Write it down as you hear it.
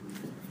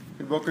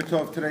Boker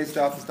Tov. Today's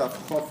daf is daf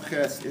Chof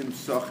Ches in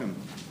Psachim.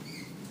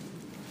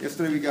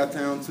 Yesterday we got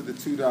down to the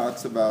two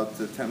dots about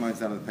 10 lines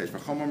down on the page.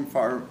 V'chomar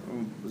mefar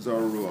zar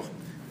ruach.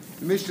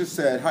 The Mishnah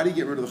said, how do you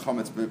get rid of the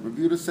chametz? But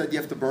Rabbi Yehuda said you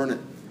have to burn it.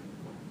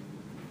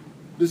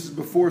 This is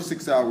before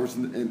 6 hours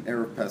in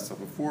Erev Pesach.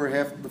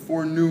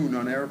 Before noon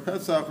on Erev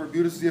Pesach, Rabbi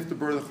Yehuda says you have to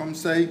burn the chametz.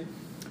 Say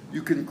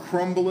you can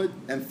crumble it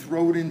and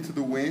throw it into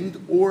the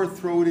wind or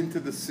throw it into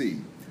the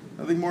sea.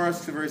 I think Gemara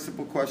asks a very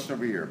simple question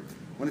over here.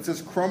 When it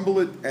says crumble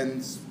it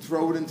and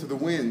throw it into the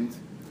wind,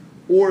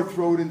 or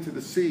throw it into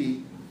the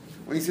sea,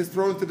 when he says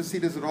throw it into the sea,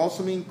 does it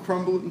also mean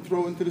crumble it and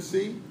throw it into the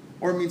sea?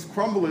 Or it means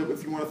crumble it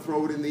if you want to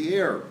throw it in the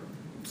air,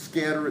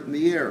 scatter it in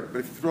the air. But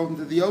if you throw it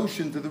into the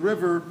ocean, to the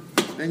river,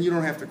 then you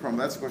don't have to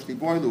crumble. That's the question.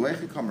 What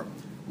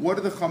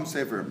do the Chum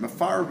say for it?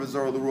 Mafar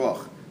v'zar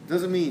l'ruach.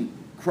 Doesn't mean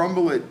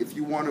crumble it if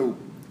you want to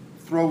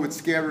throw it,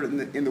 scatter it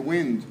in the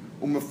wind.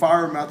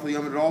 Umafar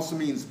matliyam. It also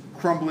means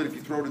crumble it if you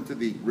throw it into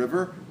the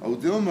river.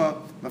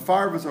 Odilma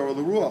mafar v'zar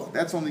l'ruach.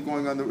 That's only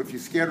going on if you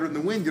scatter it in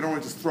the wind. You don't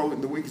want to just throw it in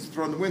the wind. Because you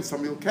throw it in the wind,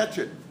 somebody will catch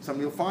it.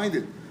 Somebody will find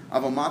it.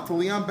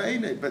 Avamataliam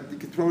beine. But you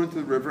can throw it into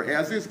the river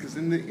as is, because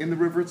in the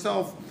river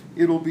itself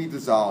it'll be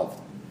dissolved.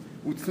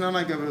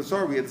 Utznanai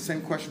gavazar. We had the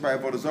same question by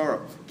Avodah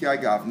Zarah. Ki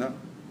agavna.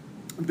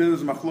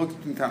 There's a machlok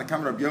between Tanakama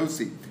and Rabbi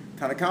Yossi.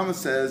 Tanakama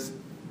says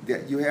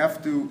that you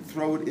have to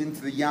throw it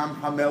into the Yam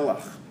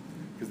HaMelech.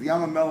 Because the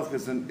Yam HaMelech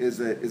is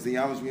the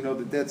Yam, as we know,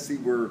 the Dead Sea,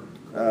 where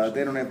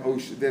they don't have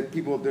ocean.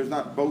 There's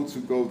not boats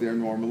who go there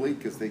normally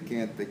because they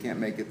can't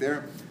make it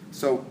there.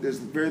 So there's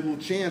very little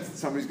chance that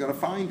somebody's going to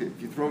find it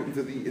if you throw it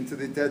into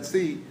the Dead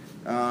Sea,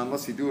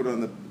 unless you do it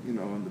on the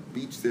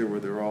beach there where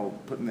they're all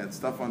putting that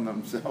stuff on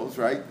themselves,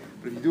 right?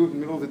 But if you do it in the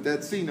middle of the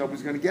Dead Sea,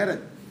 nobody's going to get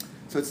it.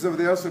 So it's over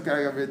there. Also,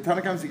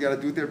 Tanakam, you got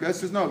to do it there. Best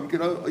says no. You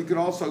could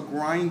also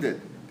grind it.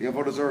 The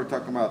Avodah Zarah are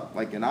talking about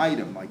like an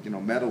item, like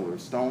metal or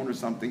stone or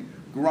something.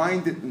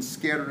 Grind it and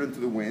scatter it into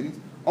the wind.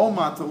 O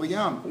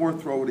mataliyam, or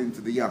throw it into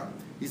the yam.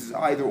 He says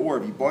either or.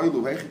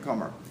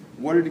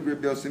 What did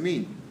Rabbi Yossi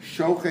mean?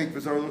 Shochek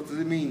v'zar. What does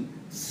it mean?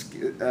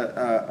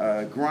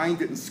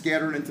 Grind it and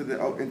scatter it into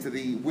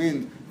the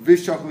wind.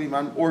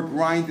 Vishachliman, or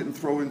grind it and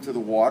throw it into the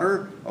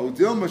water.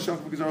 Odilma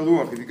shochek v'zar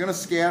luach. If you're going to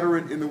scatter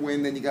it in the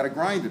wind, then you got to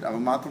grind it.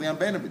 Avamataliam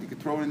benefit. You can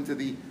throw it into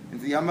the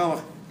Yam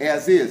Melech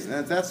as is.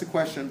 And that's the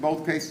question in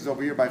both cases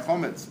over here by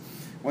Chometz.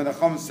 When the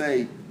Chum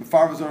say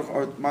Mefar v'zar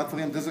or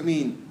Mataliam, does it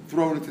mean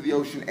throw it into the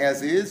ocean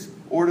as is,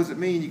 or does it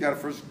mean you got to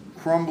first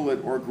crumble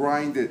it or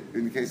grind it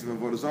in the case of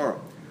Avodah Zarah?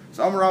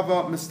 So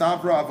Amarava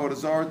Mistavra Avodah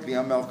Zarah to the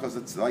Yam Melech, because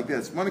it's like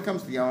this. When it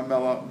comes to the Yam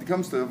Melech, it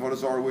comes to Avodah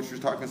Zarah, which we're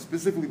talking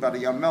specifically about the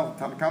Yam Melech.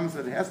 Tanakama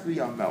said it has to be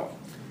Yam Melech.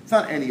 It's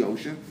not any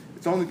ocean.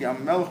 It's only the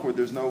Yam Melech where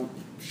there's no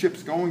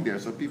ships going there,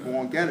 so people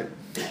won't get it.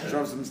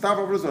 So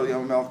Mistavra Avodah Zarah,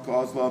 Yam Melech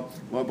calls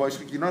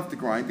you don't have to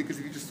grind it, because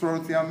if you just throw it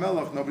into the Yam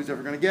Melech, nobody's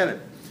ever going to get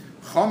it.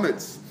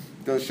 Chametz,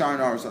 the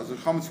Shinar, so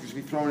chametz should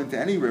be thrown into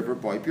any river.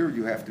 By period,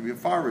 you have to be a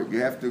fire. You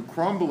have to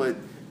crumble it,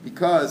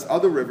 because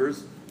other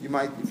rivers, you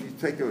might, if you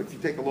take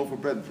a loaf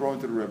of bread and throw it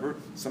into the river,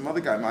 some other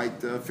guy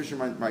fisher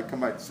might come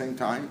by at the same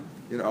time,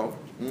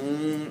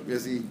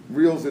 as he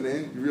reels in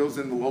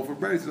the loaf of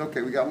bread. He says,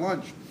 okay, we got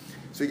lunch.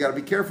 So you got to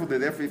be careful there.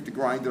 Therefore, you have to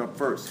grind it up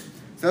first.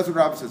 So that's what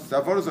Rabbi says.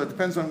 It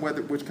depends on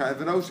which kind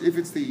of an ocean. If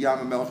it's the Yam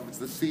HaMelech, if it's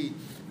the sea,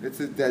 it's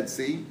the Dead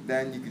Sea,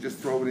 then you can just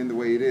throw it in the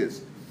way it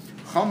is.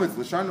 Chametz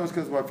l'shan knows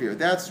because of here.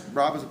 That's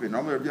Rabbi's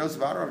opinion. Rabbi Yosef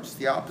Adar, just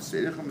the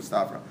opposite.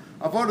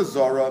 Avodah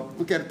Zarah.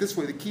 Look at it this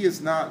way: the key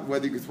is not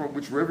whether you can throw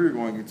which river you're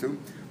going into,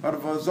 but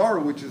Avodah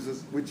Zarah, which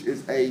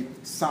is a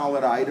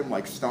solid item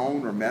like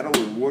stone or metal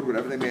or wood,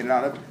 whatever they made it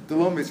out of.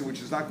 Delomis,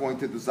 which is not going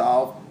to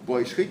dissolve.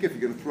 If you're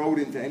going to throw it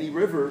into any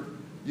river,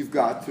 you've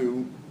got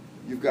to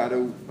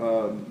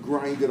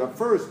grind it up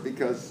first,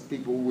 because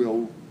people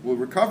will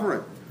recover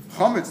it.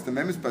 Chametz, the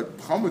memes, but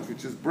chametz,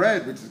 which is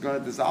bread, which is going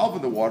to dissolve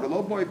in the water,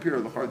 lo boy pir,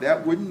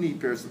 that wouldn't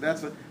need pir. So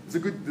it's a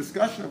good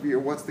discussion over here.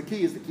 What's the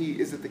key? Is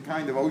it the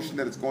kind of ocean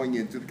that it's going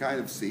into, the kind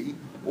of sea,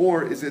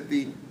 or is it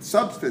the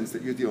substance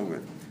that you're dealing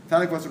with?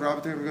 Tanya goes to Rabbi,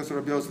 Tanya goes to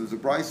Rabbi Yosef. There's a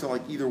brisa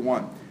like either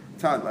one.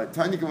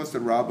 Tanya goes to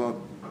Rabbi,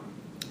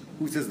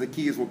 who says the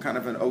key is what kind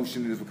of an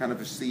ocean it is, what kind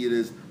of a sea it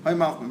is.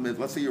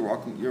 Let's say you're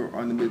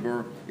on the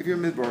midbar. If you're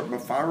in midbar,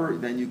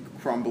 mafar, then you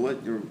crumble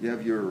it. You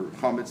have your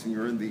chametz and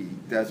you're in the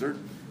desert.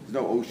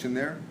 No ocean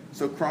there,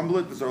 so crumble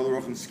it,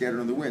 and scatter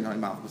it in the wind.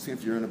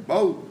 If you're in a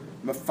boat,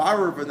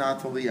 mafarer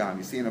v'nataliyam.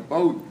 You see, in a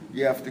boat,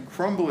 you have to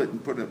crumble it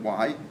and put it.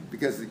 Why?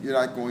 Because you're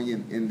not going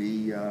in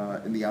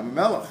the Yam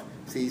HaMelech.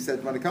 See, he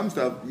said when it comes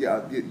to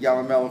Yam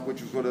HaMelech,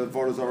 which is what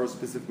Avodah Zarah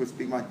specifically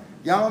speaking about,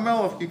 Yam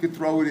HaMelech, you could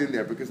throw it in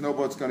there because no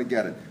boat's going to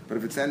get it. But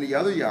if it's any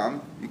other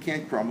Yam, you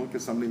can't crumble it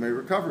because somebody may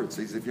recover it.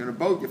 So he says if you're in a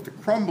boat, you have to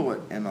crumble it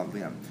and not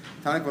the Yam.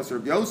 Tanakh was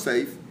Rabbi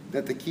Yosef,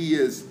 that the key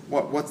is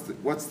what's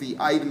the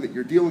item that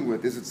you're dealing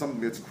with? Is it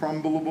something that's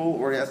crumbleable,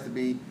 or it has to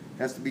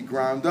be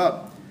ground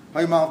up?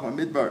 If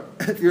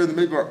you're in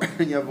the midbar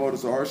and you have Avodah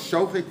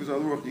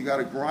Zarah, you got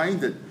to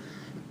grind it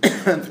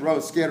and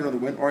scatter it in the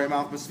wind. Or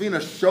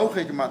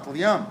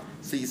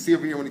so you see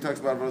over here when he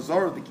talks about Avodah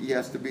Zarah, the key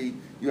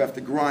you have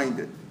to grind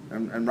it.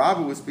 And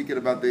Rabba was speaking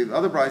about, the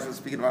other brisa was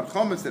speaking about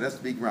chometz that has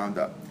to be ground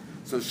up.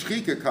 So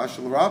shchika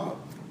kashal Rabba.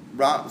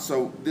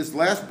 So this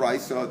last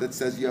brisa that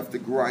says you have to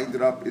grind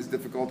it up is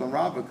difficult on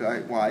Rabba.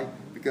 Why?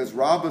 Because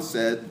Rabba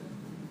said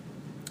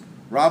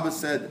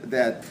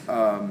that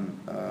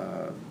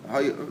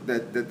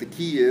that the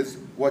key is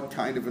what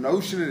kind of an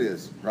ocean it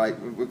is, right?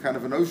 What kind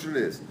of an ocean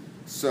it is.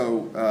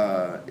 So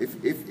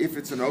if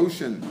it's an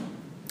ocean,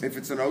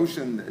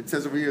 it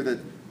says over here that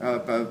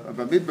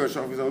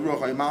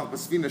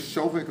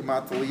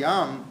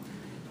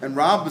and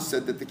Rabba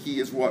said that the key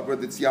is what,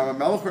 whether it's Yam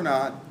HaMelech or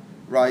not,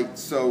 right?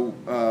 So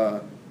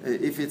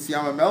if it's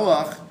Yam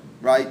HaMelech,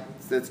 right,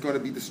 that's going to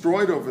be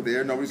destroyed over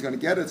there, nobody's going to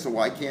get it, so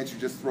why can't you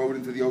just throw it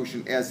into the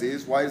ocean as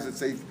is? Why does it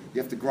say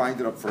you have to grind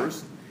it up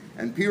first?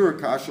 And Pirur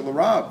Kasha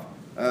L'Rab,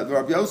 the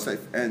Rabbi Yosef,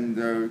 and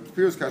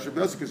Pirur Kasha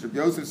Rabbi Yosef, because Rabbi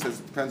Yosef says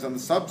it depends on the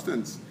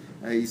substance.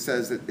 He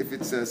says that if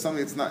it's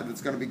something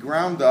that's going to be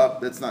ground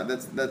up, that's not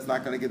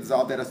going to get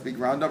dissolved, that has to be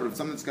ground up. But if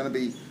something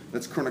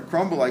that's going to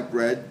crumble like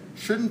bread,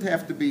 shouldn't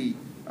have to be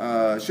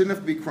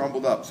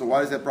crumbled up. So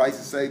why does that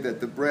brisa say that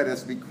the bread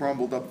has to be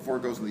crumbled up before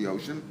it goes in the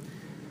ocean?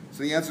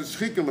 So the answer is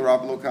Shchika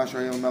l'Rabba lo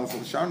kasher Yam HaMelech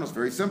l'Sharnos.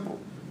 Very simple.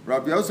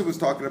 Rabbi Yosef was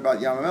talking about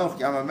Yam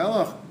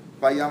HaMelech.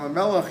 By Yam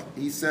HaMelech,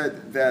 he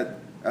said that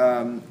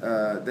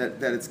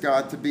it's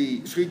got to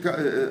be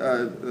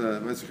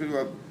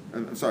Shchika.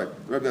 I'm sorry,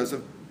 Rabbi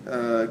Yosef.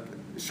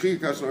 Shchika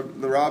kasher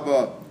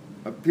l'Rabba.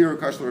 Pirur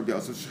kasher Rabbi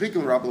Yosef. Shchika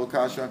l'Rabba lo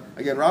kasher.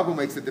 Again, Rabbi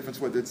makes the difference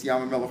whether it's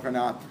Yam HaMelech or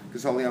not,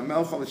 because Holy Yam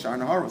HaMelech l'Shar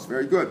Naharos.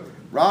 Very good.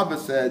 Rabbi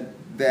said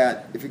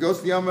that if it goes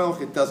to the Yam HaMelech,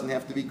 it doesn't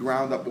have to be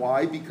ground up.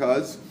 Why?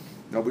 Because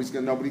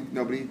nobody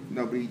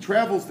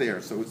travels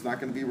there, so it's not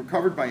going to be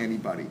recovered by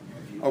anybody.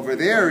 Over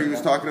there, he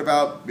was talking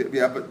about,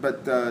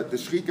 but the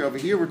shchika over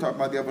here, we're talking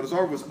about the Avodah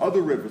Zarah was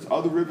other rivers.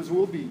 Other rivers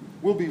will be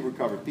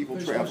recovered. People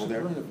travel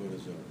there.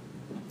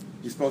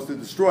 You're supposed to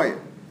destroy it.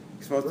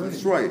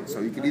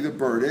 So you can either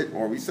burn it,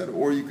 or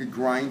you could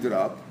grind it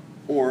up,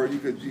 or you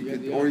could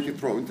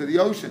throw it into the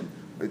ocean.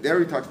 But there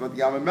he talks about the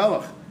Yam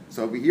HaMelech.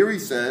 So over here he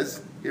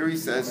says, if you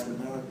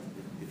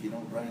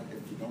don't grind it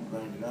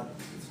up,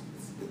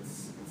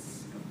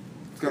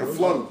 it's going to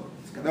float.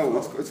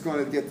 It's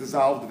going to get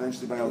dissolved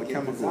eventually by all the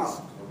chemicals.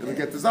 It'll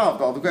get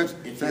dissolved. All the chemicals.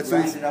 If you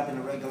grind it up in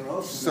a regular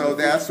ocean, so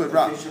that's what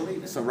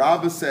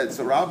Rabba said.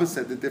 So Rabba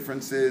said the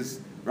difference is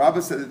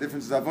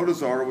Avodah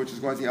Zarah, which is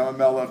going to Yam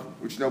HaMelech,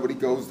 which nobody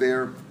goes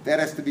there. That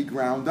has to be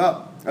ground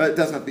up. It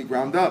doesn't have to be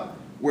ground up.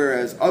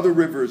 Whereas other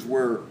rivers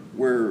where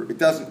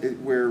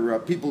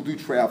people do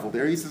travel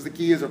there, he says the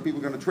key is, are people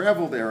going to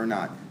travel there or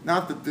not?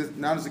 Not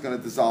is it going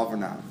to dissolve or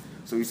not.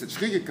 So he said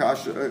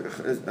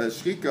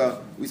shchika.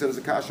 We said it's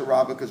a kasha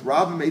Rabba because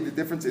Rabba made the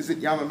difference. Is it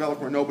Yam HaMelech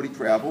where nobody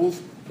travels,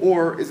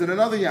 or is it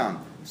another Yam?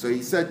 So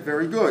he said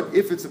very good.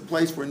 If it's a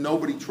place where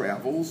nobody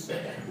travels,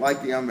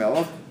 like the Yam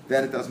HaMelech,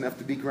 then it doesn't have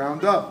to be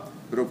ground up.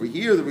 But over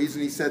here, the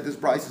reason he said this,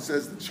 Bryce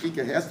says that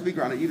shchika has to be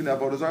ground up, even the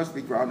Avodah Zarah has to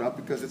be ground up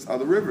because it's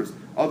other rivers.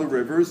 Other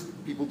rivers,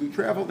 people do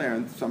travel there,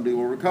 and somebody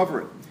will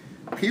recover it.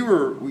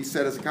 Pirur, we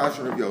said, as a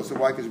kasha of Yosef.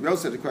 Why? Because Yosef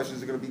said the question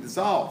is it going to be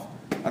dissolved.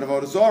 And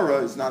Avodah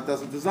Zarah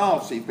doesn't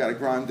dissolve, so you've got to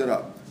grind it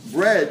up.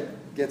 Bread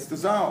gets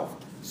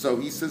dissolved. So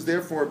he says,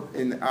 therefore,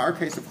 in our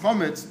case of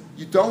chametz,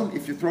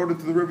 if you throw it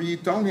into the river, you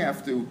don't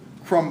have to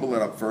crumble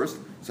it up first.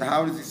 So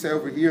how does he say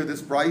over here,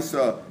 this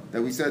brisa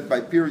that we said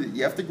by Pirur, that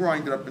you have to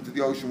grind it up into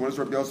the ocean? What is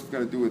Rabbi Yosef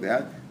going to do with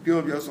that?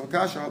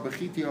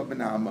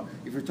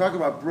 If you're talking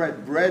about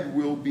bread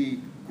will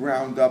be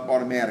ground up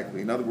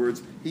automatically. In other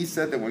words, he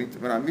said that when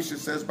our Mishnah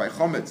says by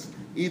chametz,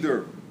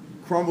 either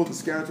crumble the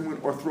skeleton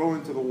or throw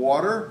into the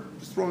water,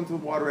 just throw into the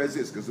water as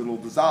is, because it'll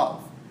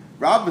dissolve.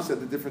 Rabbi said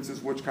the difference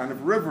is which kind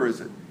of river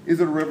is it? Is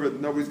it a river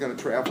that nobody's going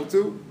to travel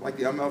to? Like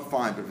the Yam HaMelech,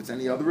 fine, but if it's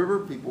any other river,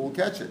 people will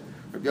catch it.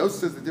 Rabbi Yosef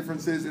says the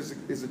difference is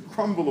it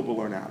crumbleable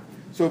or not?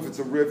 So if it's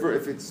a river,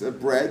 if it's a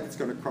bread, it's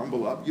going to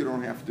crumble up. You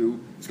don't have to,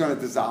 it's going to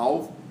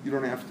dissolve. You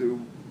don't have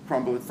to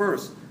crumble it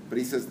first. But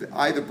he says,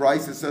 either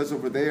Bryce that says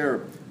over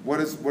there,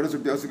 what is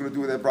Rabbi Yosef going to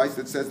do with that Bryce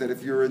that says that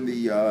if you're in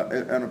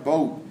on a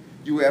boat,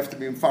 you have to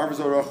be in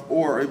farvazorach,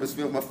 or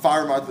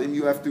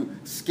you have to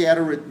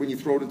scatter it when you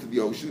throw it into the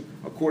ocean.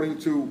 According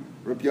to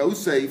Rabbi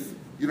Yosef,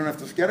 you don't have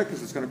to scatter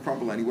because it's going to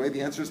crumble anyway.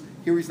 The answer is,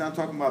 here he's not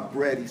talking about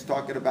bread, he's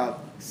talking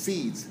about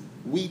seeds,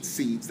 wheat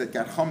seeds that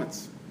got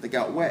chametz, that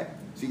got wet.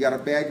 So you got a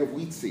bag of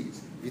wheat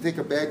seeds. If you take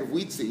a bag of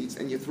wheat seeds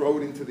and you throw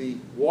it into the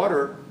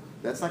water,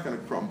 that's not going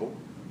to crumble.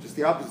 Just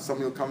the opposite.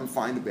 Somebody will come and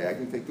find the bag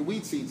and take the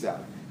wheat seeds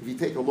out. If you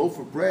take a loaf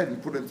of bread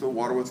and put it into the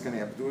water, what's going to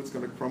happen to it? It's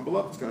going to crumble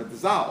up. It's going to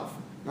dissolve.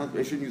 I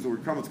shouldn't use the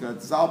word crumble. It's going to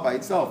dissolve by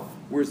itself,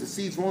 whereas the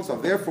seeds won't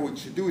dissolve. Therefore, what you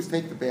should do is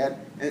take the bag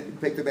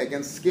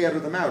and scatter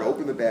them out.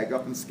 Open the bag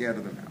up and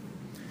scatter them out.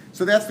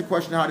 So that's the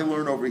question how to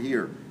learn over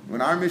here.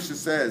 When our Mishnah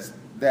says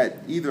that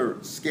either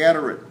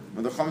scatter it,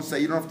 when the Chum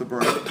say you don't have to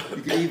burn it,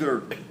 you can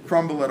either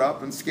crumble it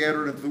up and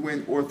scatter it into the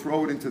wind or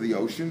throw it into the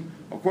ocean.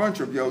 According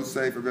to Rabbi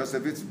Yosef,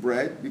 if it's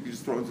bread, you can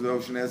just throw it into the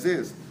ocean as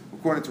is.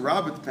 According to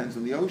Rabbi, it depends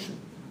on the ocean.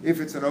 If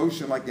it's an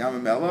ocean like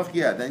Yam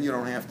HaMelech, then you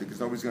don't have to because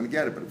nobody's going to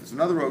get it. But if it's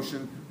another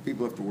ocean,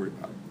 people have to worry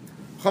about it.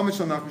 Chametz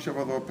shel Nachri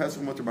Shavuot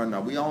Pesach mutar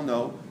b'hanah. We all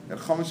know that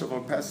Chametz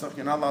Shavuot Pesach,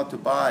 you're not allowed to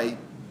buy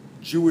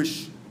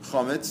Jewish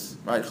chametz,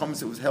 right? Chametz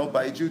that was held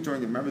by a Jew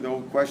during. Remember the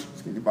old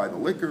questions: can you buy the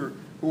liquor?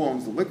 Who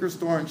owns the liquor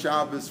store in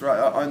Shabbos? Right?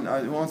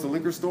 Who owns the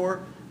liquor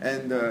store?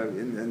 And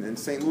in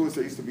St. Louis,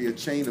 there used to be a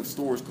chain of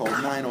stores called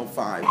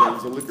 905. That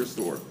was a liquor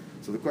store.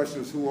 So the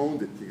question is, who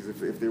owned it? Because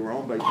if they were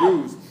owned by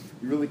Jews,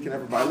 you really can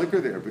never buy liquor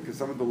there because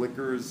some of the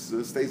liquor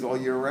stays all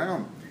year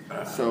round.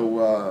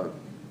 So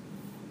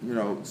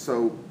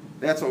so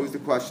that's always the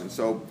question.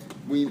 So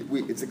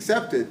it's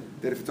accepted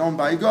that if it's owned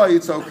by a guy,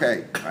 it's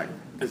okay, right?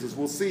 Because as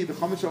we'll see, the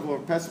chametz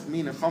of Pesach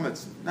mean a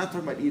chametz. Not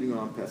talking about eating it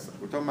on Pesach.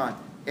 We're talking about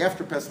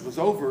after Pesach is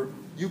over,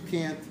 you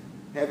can't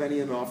have any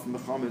enough from the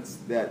chametz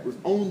that was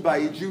owned by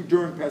a Jew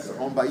during Pesach,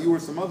 owned by you or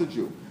some other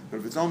Jew. But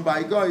if it's owned by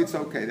a guy, it's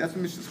okay. That's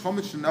what Mishnah's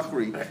chametz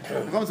shenachri.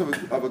 The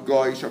chametz of a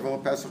guy,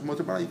 shavuot Pesach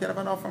mutar b'hanah, you can't have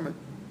enough from it.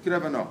 You can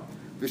have enough.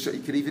 You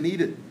can even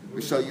eat it.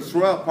 V'shal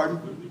Yisrael, pardon?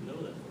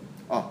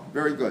 Oh,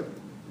 very good.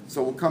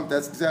 So we'll come.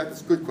 That's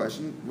a good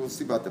question. We'll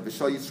see about that.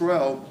 V'shal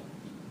Yisrael.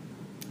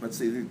 Let's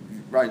see.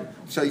 Right.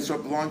 V'shal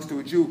Yisrael belongs to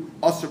a Jew.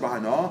 Asr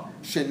b'hanah.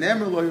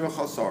 Shenemer lo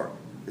yirachasar.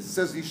 It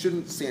says you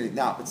shouldn't see anything.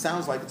 Now, it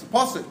sounds like it's a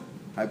pasuk.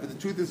 Right, but the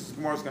truth is, the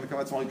Gemara is going to come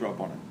out. It's only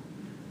Rabbanan.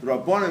 The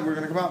Rabbanan, we're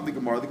going to come out in the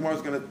Gemara. The Gemara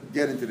is going to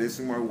get into this.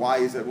 Why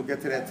is that? We'll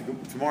get to that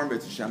tomorrow.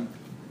 Hashem.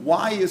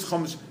 Why is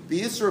chametz?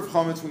 The Isser of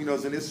chametz, we know,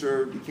 is an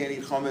Isser. You can't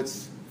eat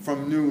chametz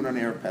from noon on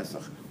Erev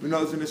Pesach. We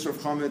know there's an Isser of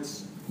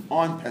chametz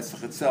on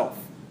Pesach itself,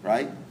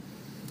 right?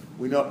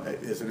 We know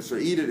there's an Isser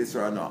eat it,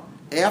 Isser or not.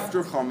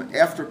 After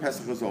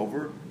Pesach is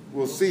over,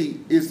 we'll see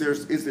is there an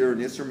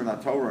Isser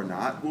Minat Torah or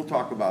not. We'll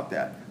talk about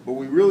that. But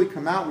we really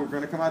we're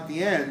going to come out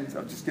the end.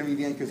 I'm just giving you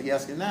the end because he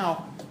asked it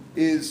now.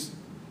 It's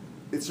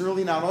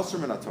really not Asr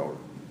Minat Torah.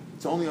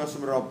 It's only Asr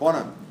Minat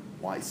Rabbanan.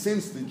 Why?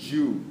 Since the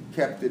Jew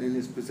kept it in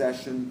his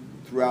possession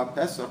throughout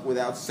Pesach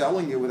without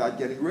selling it, without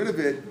getting rid of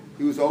it,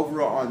 he was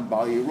over on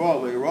Bal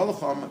Yirah, Le'Yirah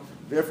L'cham.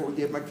 Therefore, we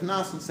gave him a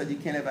knas and said you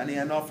can't have any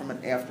enough from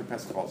it after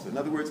Pesach also. In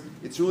other words,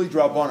 it's really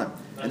Drabanan.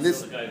 And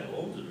this the guy who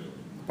owns it, really.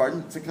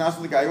 Pardon? It's a knas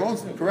from the guy who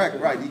owns it. Correct,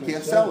 right. He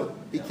can't sell it.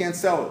 He can't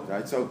sell it,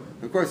 right? So,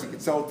 of course, he can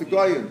sell it to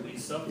Goyim.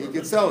 He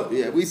can sell it.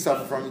 Yeah, we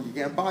suffer from it. You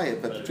can't buy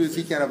it. But the truth is,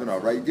 he can't have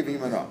enough, right? You're giving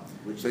him enough.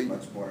 Which so is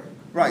much more.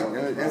 Right.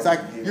 And it's like,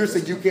 you're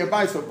saying you can't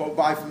buy, so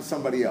buy from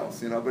somebody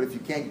else, But if you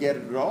can't get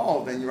it at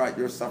all, then you're right,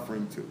 you're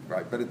suffering too,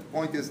 right? But the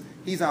point is,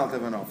 he's not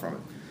having enough from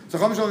it. So,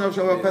 How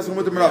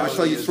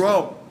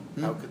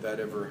could that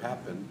ever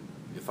happen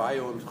if I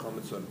owned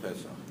chametz on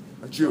Pesach?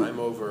 A Jew. I'm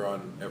over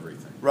on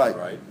everything. Right.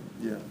 Right?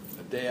 Yeah.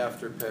 A day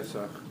after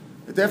Pesach.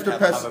 The day after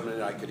Pesach.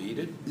 I could eat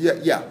it?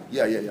 Yeah.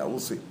 We'll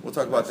see. We'll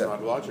talk about that. That's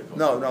not logical.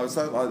 No, it's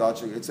not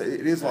logical. It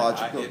is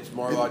logical. It's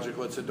more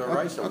logical. It's a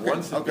doraisa. Okay.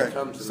 Once it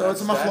becomes so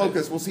it's a machlokas.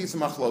 status, We'll see it's a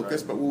machlokas,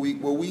 right. but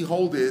what we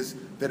hold is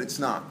that it's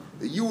not.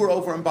 That you were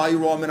over on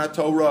Bayirah Minat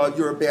Torah,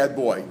 you're a bad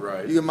boy.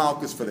 Right. You get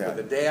malchus for but that.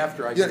 the day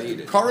after I can eat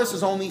it. Karas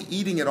is only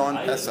eating it on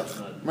Pesach.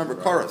 Remember,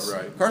 Karas.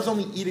 Right. Karas is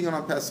only eating it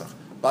on Pesach.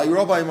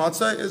 Bayirah by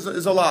Matzah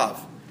is a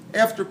lav.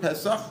 After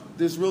Pesach,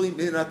 there's really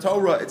in a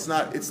Torah. It's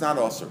not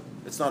osir.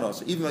 It's not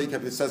osir. Even though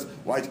it says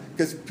why?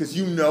 Because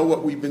you know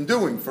what we've been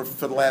doing for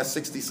the last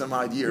 60 some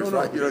odd years,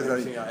 right?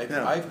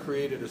 I've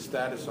created a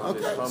status on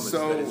this chametz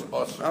that is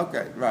osir.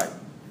 Okay, right.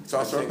 It's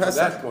osir Pesach.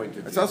 That point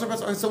of view. It's osir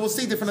Pesach. So we'll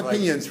see different It's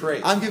opinions.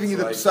 like I'm giving you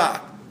the it's psak.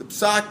 The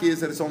psak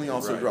is that it's only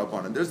also Right. drop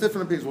on it. There's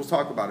different opinions. We'll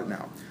talk about it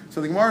now. So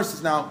the Gemara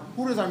says now,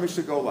 who does our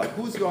Mishnah go like?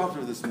 Who's the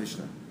author of this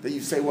Mishnah? That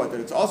you say what? That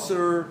it's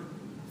osir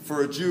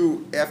for a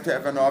Jew after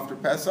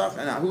Pesach,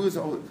 and now who is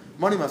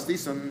Mani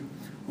Mastisim?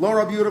 Lo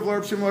Rabbi Yehuda, Lo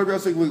Rabbi Shimon, Lo Rabbi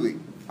Yosef Glili.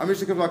 I'm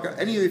just going to like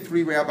any of the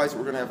three rabbis that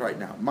we're going to have right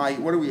now.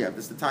 What do we have?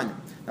 This is the Tanya.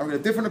 Now we're going to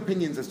have different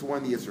opinions as to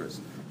when the Yisra is.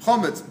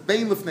 Chametz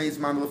bein lefnei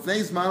zmano.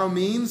 Lefnei zmano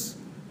means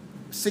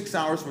 6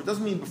 hours. It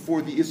doesn't mean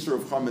before the Yisra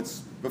of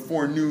Chametz,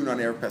 before noon on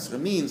Erev Pesach. It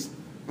means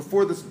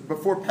before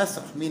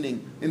Pesach,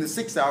 meaning in the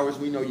 6 hours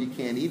we know you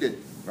can't eat it,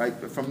 right?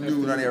 From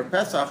noon on Erev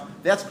Pesach.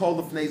 That's called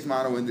lefnei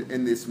zmano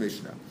in this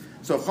Mishnah.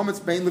 So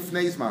chametz bein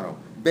lefnei zmano,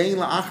 bein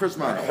la'achar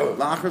zmano.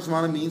 La'achar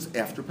zmano means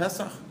after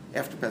Pesach.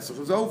 After Pesach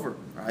is over,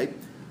 right?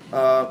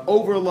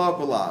 Over lav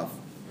b'lav.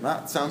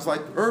 That sounds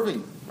like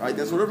Irving, right?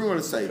 That's what Irving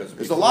would say.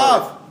 There's a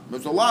lav.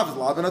 There's a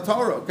lav in a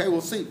Torah. Okay,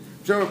 we'll see.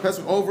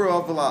 Pesach over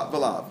of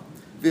b'lav.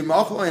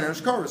 V'machal ein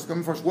eshkaris.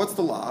 Coming first. What's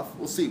the lav?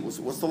 We'll see.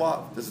 What's the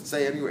lav? Does it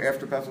say anywhere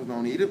after Pesach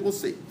don't eat it? We'll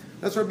see.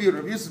 That's Rabbi Yehuda.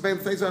 Rabbi Yehuda is bein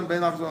lefnei zmano,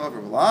 bein la'achar zmano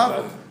over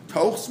b'lav.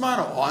 Toch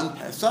zmano on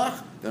Pesach.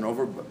 Then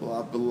over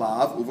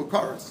b'lav over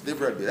karas.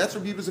 That's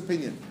Rabbi Yehuda's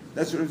opinion.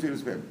 That's Rabbi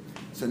Yehuda's opinion.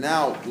 So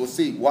now we'll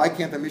see. Why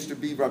can't the Mishnah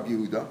be Rabbi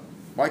Yehuda?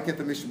 Why can't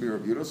the Mishnah be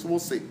Rabbi Yehuda? So we'll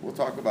see. We'll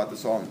talk about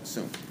this all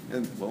soon,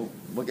 and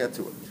we'll get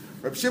to it.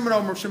 Rabbi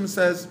Shimon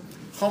says,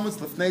 "Chametz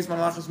lefnei zman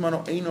la'achar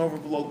zmano ain't over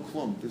below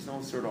klum." There's no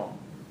isser at all.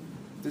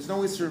 There's no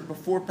isser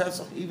before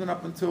Pesach, even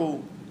on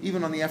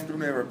the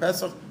afternoon of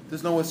Pesach.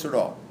 There's no isser at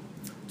all.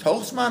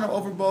 Toch zmano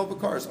over below the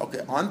cars.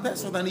 Okay, on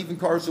Pesach then even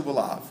cars will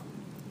lav.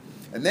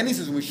 And then he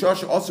says,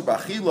 "Mishash osur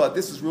b'achila."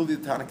 This is really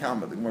the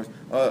Tanakama.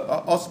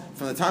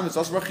 From the time it's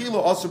osur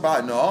b'achila, osur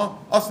ba'no,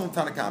 osur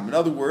Tanakama. In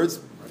other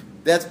words,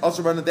 That's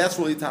also that's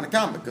really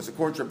Tanakama, because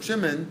according to Reb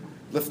Shimon,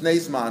 Lifnei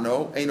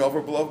Zmano ain't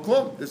over below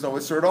Klum. There's no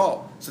Isser at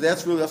all. So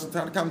that's really also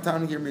Tanakama.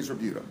 Tanakama here means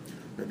Rebuta.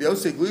 Rabbi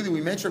Yosef Glili,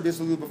 we mentioned Rabbi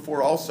Yosef Glili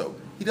before also.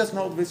 He doesn't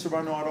hold Visser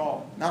Bano at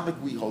all. Not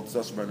like we hold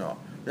Visser Bano.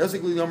 Rabbi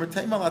Yosef Glili, Omer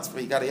Tema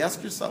Latzvah. You got to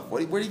ask yourself,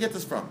 where do you get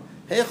this from?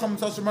 Hey, Chum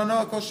Visser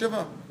Bano Kol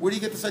Shiva. Where do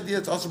you get this idea?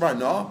 It's Visser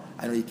Bano.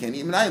 I know you can't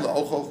eat Menayla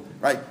Ochol.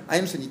 Right? I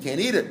understand you can't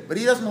eat it, but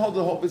he doesn't hold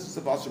the whole business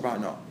of Visser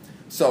Bano.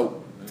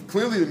 So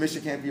clearly the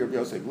Mishnah can't be Rabbi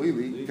Yosef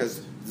Glili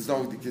because there's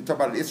no. You talk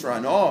about Isra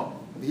Ano.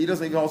 He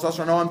doesn't even hold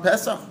Visser Bano on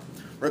Pesach.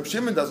 Reb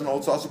Shimon doesn't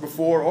hold Sasser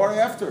before or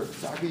after.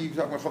 So how can you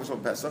talk about Chavis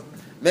on Pesach?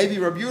 Maybe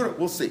Reb Yehuda,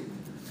 we'll see.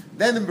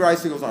 Then the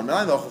Brisa goes on.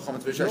 There's no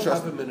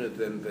Havamina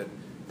then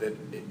that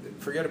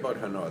forget about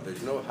Hana.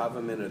 There's no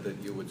Havamina that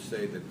you would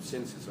say that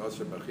since it's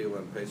Asr Bachila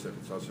and Pesach,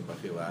 it's Asr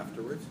Bachila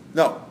afterwards?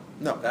 No.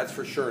 That's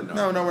for sure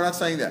no. No, we're not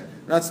saying that.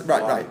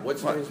 Right.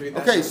 What's the difference between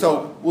that? Okay,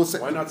 so we'll say.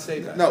 Why not say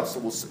that? No, so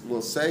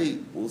we'll say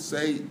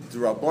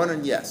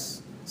D'Rabbanan,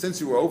 yes.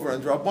 Since you were over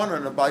on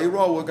D'Rabbanan and Bal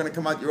Yirah, we're going to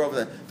come out. You're over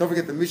there. Don't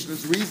forget the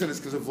Mishnah's reason is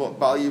because of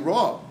Bal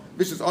Yirah.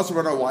 Mishnah's also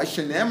about why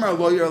Shenemar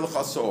Lo Yer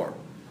L'Chasor.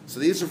 So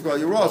the issue of Bal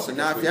Yirah. So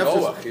now if you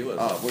have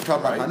to, we're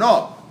talking about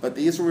Hana, but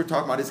the issue we're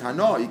talking about is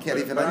Hana. You can't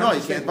even Hana.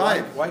 You can't buy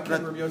it. Why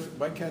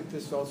can't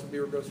this also be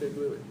Rabbi Yosef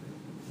Glili?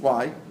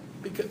 Why?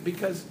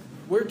 Because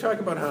we're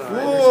talking about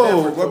Hana.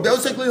 Whoa, Rabbi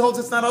Yosef Glili holds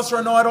it's not Asr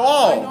Hana at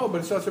all. I know,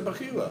 but it's Asr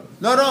Bachila.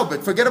 No,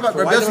 but forget about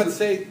Rabbi Yosef. Why not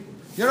say?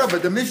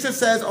 But the Mishnah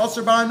says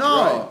Asr Ba'ana.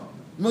 Right.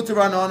 Mutar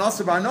Ba'ana and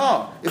Asr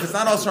Ba'ana. If it's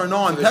not Asr Hana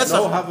on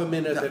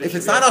Pesach, if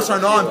it's not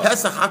Asr Hana on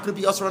Pesach, how could it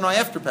be Asr Hana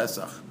after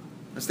Pesach?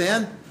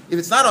 Understand? If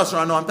it's not Asr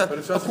Hana on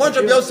Pesach, according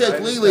to Rabbi Yosef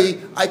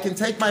Glili, I can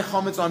take my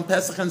chametz on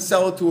Pesach and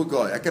sell it to a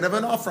guy. I can have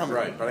an off from it.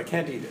 Right, but I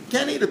can't eat it.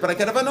 Can't eat it, but I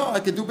can have an off. I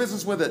can do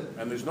business with it.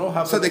 And there's no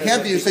Havamina. So they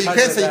can't be. So you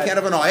can't say you can't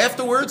have an off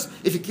afterwards.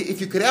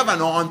 If you could have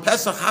an off on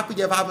Pesach, how could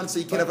you have Havamina so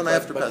you can't have an off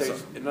after Pesach?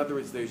 In other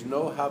words, there's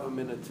no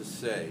Havamina to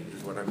say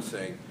is what I'm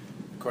saying.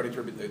 According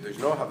to there's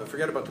no Havamina.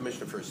 Forget about the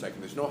Mishnah for a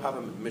second. There's no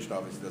Havamina. The Mishnah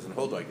obviously doesn't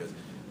hold like this.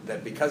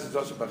 That because it's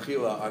also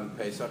Bachila on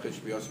Pesach, it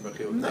should be also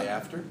Bachila the day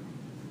after.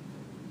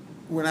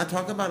 We're not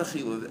talking about a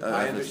chila.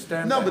 I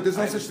understand. No, that. but there's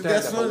no such.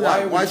 That's not.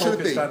 Why should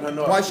it be?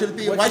 Why should it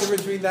be? What's the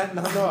difference between that and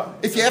Hana?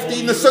 If you have to eat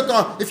in the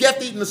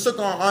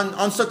sukkah,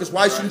 on Sukkot,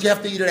 why shouldn't you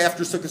have to eat it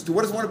after Sukkot too?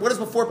 What is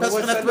before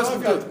Pesach and after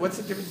Pesach? What's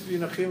the difference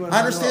between a chila and Hana? I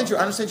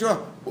understand you.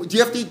 Do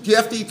you have to eat? Do you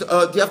have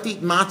to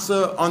eat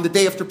matzah on the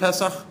day after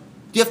Pesach?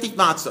 Do you have to eat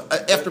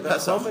matzah after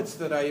Pesach?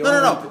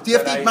 No. Do you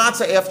have to eat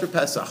matzah after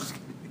Pesach?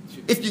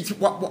 If you,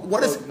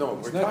 what is? No,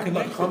 we're talking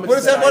about chametz. What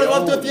is that? What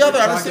about the other?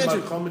 I understand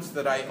you. Chametz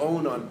that I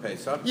own on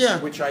Pesach, yeah,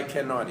 which I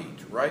cannot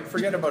eat. Right?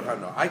 Forget about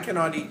Hana. I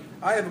cannot eat.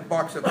 I have a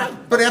box of. Right.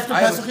 But after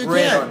Pesach you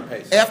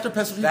can. After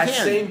Pesach you can. That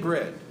same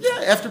bread.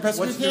 Yeah, after Pesach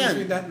What's you can. What's the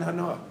difference between that and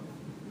Hana?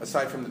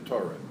 Aside from the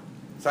Torah,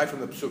 aside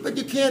from the Psukim. But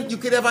you can't. You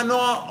could have Hana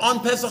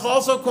on Pesach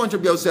also, according to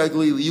Rabbi Yosef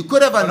Glili. You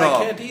could have Hana.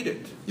 But I can't eat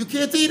it. You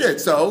can't eat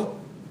it, so.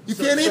 You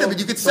can't eat it, but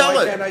you could sell it.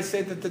 Why can't I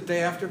say that the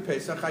day after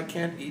Pesach I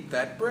can't eat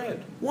that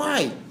bread?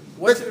 Why?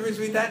 What's the difference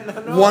between that and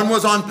Hana? One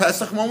was on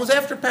Pesach, one was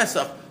after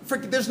Pesach.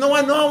 There's no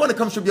Hana when it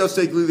comes to Rabbi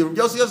Yosef Glili. Rabbi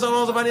Yosef doesn't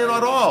know about Hana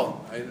at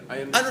all.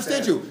 I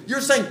understand you. You're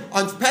saying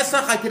on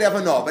Pesach I could have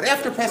Hana, but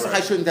after Pesach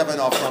I shouldn't have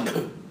Hana from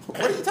it. What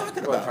are you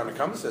talking about? Well,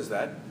 Tanakama says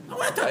that. No,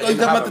 we're not talking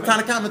about the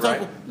Tanakama.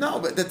 Right? No,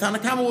 but the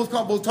Tanakama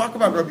we'll talk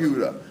about Rabbi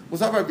Yehuda. We'll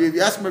talk about if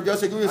you ask him Rabbi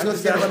Yosef Glili, he's going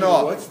to get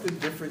Hana. What's the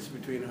difference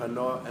between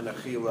Hana and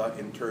Achila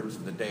in terms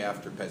of the day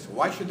after Pesach?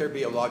 Why should there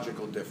be a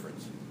logical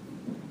difference?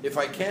 If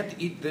I can't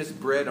eat this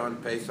bread on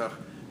Pesach,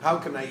 how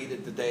can I eat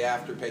it the day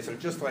after Pesach?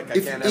 Just like I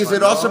can't have. Is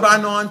it also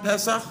Hana on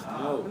Pesach?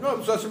 No,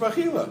 it's also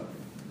Achila.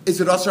 Is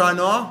it also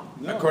Hana?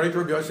 No. According to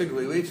Rabbi Yosef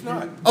Glili, it's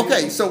not.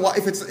 Okay, so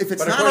if it's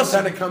but not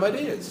according to Tanakama, it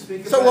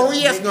is. So what are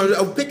we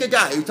asking? Pick a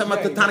guy. You're talking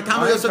about the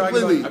Tanakama Yosef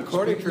Glili.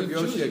 According to Rabbi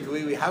Yosef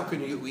Glili, how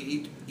can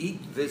we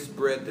eat this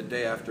bread the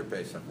day after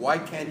Pesach? Why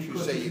can't you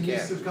say you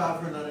can't?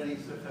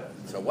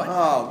 So what?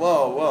 Oh,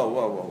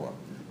 whoa.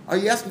 Are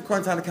you asking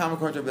according to Tanakama,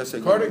 according to Rabbi Yosef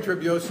Glili? According to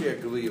Rabbi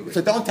Yosef Glili.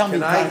 So don't tell me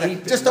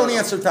Tanakama. Just don't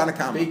answer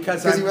Tanakama.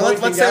 Because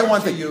let's say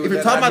one thing. If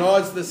you're talking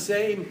about it's the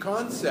same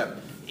concept.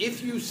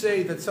 If you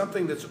say that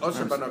something that's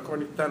usher, but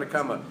according to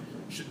Tanakama,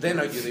 then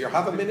your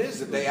Havamin is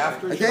the day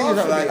after. Again,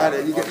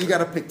 you got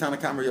to pick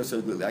Tanakama or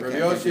Yosef Glili. Rabbi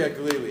Yosef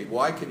Glili,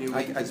 why can you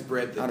eat this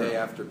bread the day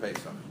after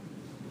Pesach?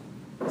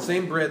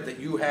 Same bread that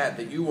you had,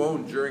 that you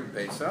owned during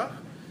Pesach,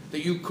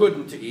 that you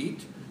couldn't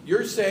eat.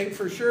 You're saying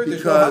for sure there's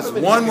because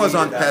no one was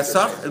on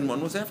Pesach and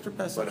one was after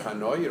Pesach. But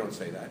Hana, you don't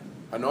say that.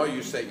 Hana,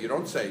 you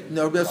don't say.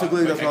 No,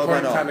 basically doesn't know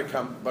about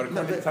Hana. But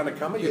according to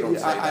Tanakama, you don't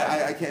say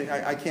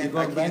that. I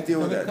can't deal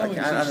with that. I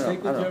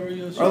don't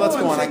know. Or let's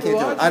go on. I can't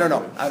do it. I don't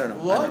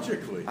know.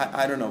 Logically.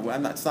 I don't know.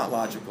 It's not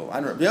logical. I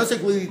don't know.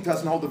 Yosef Glili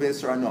doesn't hold the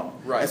Veser. I know.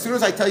 Right. As soon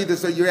as I tell you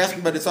this, you're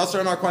asking, but it's also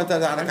in our Quanta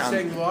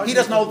Tanakama. He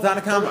doesn't hold the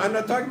Tanakama. I'm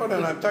not talking about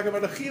Hana. I'm talking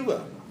about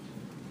Achila.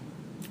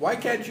 Why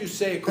can't you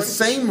say the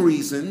same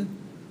reason?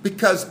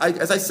 Because,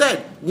 as I said,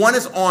 one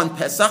is on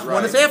Pesach,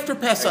 one is after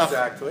Pesach.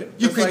 Exactly.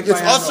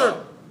 It's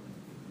also.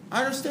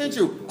 I understand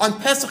you. On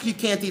Pesach you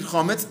can't eat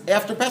chametz.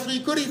 After Pesach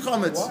you could eat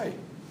chametz.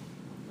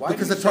 Why? Why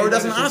Because do the you Torah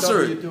say doesn't that if you don't,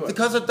 you answer. do it?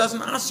 Because it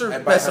doesn't answer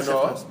And by Pesach.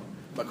 Hanoah,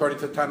 according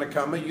to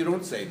Tanakama, you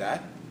don't say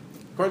that.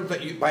 According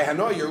to by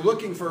Hanoah, you're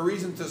looking for a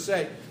reason to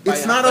say.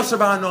 It's not Asher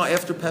B'Hanoah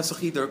after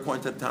Pesach either,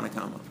 according to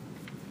Tanakama.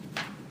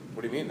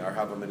 What do you mean? Our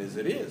Havaman is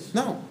it is.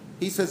 No,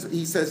 he says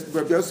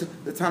Rabbi Yosef.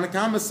 The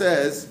Tanakama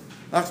says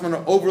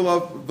Lachman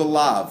overlove the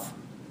lav.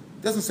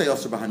 It doesn't say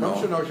Asher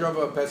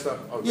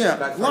B'Hanoah. Yeah,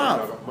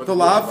 lav. The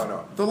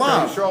lav. The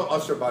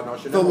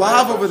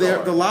lav over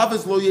there. The lav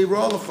is lo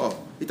yirah lecha.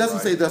 It doesn't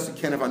say that's a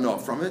ken of Hanoah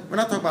from it. We're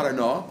not talking about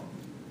Hanoah.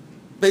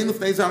 We'll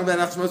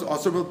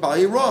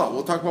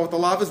talk about what the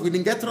lav is. We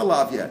didn't get to the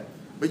lav yet.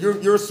 But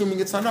you're assuming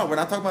it's Hanoah. We're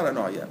not talking about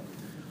Hanoah yet.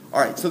 All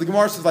right, so the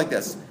Gemara says like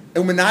this.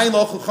 How do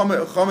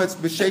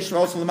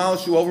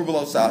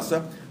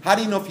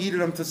you know if you eat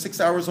them to 6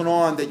 hours and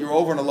on that you're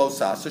over on a low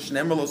sasa? So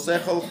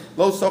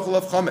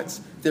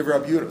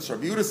Rabbi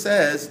Yehuda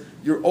says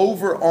you're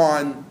over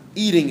on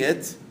eating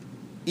it.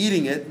 No,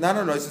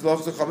 he says lo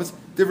chametz.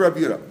 Rabbi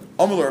Yehuda.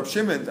 Reb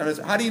Shimon,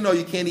 how do you know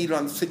you can't eat it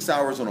on 6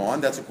 hours and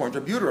on? That's according to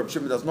Reb Yehuda. Reb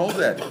Shimon doesn't hold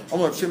that.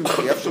 Reb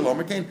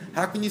Shimon,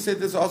 how can you say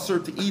there's also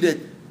to eat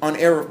it on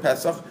Erev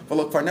Pesach?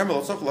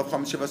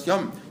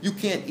 You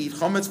can't eat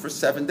chametz for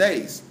 7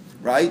 days,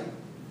 right?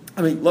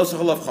 I mean, lo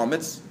sochel of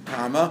chametz,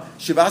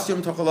 shivas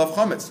yom tochel of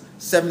chametz.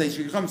 7 days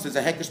you eat chametz. There's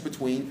a hekesh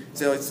between.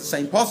 So it's the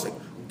same pasuk.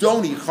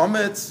 Don't eat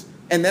chametz,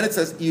 and then it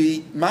says you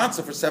eat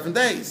matzah for 7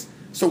 days.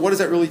 So what is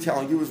that really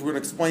telling you? As we're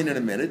going to explain in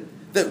a minute,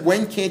 that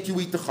when can't you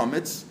eat the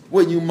chametz?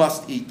 When you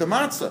must eat the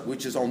matzah,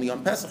 which is only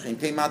on Pesach.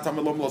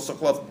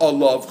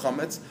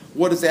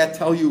 What does that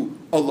tell you?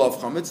 Alav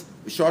chametz.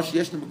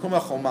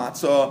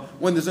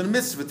 When there's a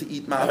mitzvah to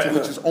eat matzah,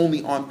 which is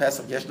only on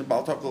Pesach,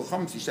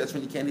 he says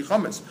when you can't eat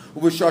chametz.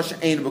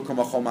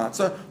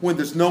 When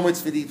there's no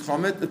mitzvah to eat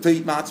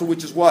matzah,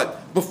 which is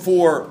what?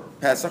 Before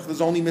Pesach.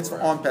 There's only mitzvah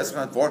on Pesach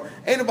and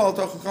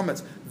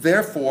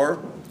for.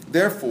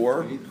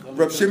 Therefore,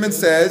 Reb Shimon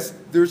says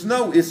there's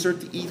no isser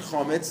to eat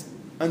chametz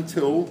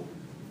until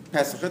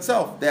Pesach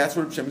itself. That's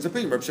what Reb Shimon's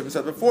opinion. Reb Shimon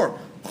said before,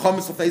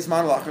 chametz l'fnei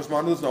zman l'achar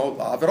zman, there's no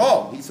lav at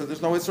all. He said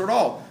there's no isser at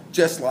all.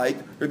 Just like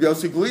Rabbi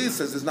Yossi Glili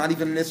says there's not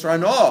even an isser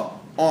anah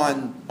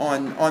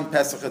on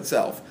Pesach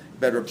itself.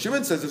 But Reb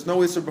Shimon says there's no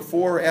isser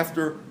before or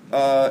after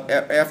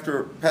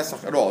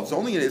Pesach at all. It's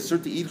only an isser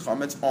to eat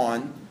chametz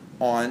on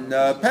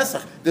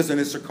Pesach. There's an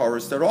Isser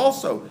Karas there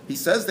also. He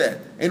says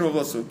that.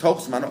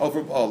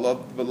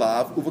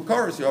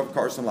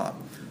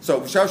 So,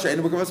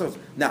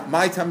 now,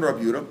 my time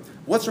Rabbi Yehuda.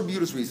 What's Rabbi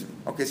Yehuda's reason?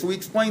 Okay, so we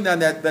explained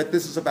that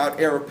this is about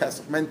Erev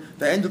Pesach. I mean,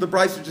 the end of the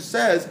Brisa just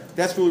says,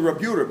 that's really Rabbi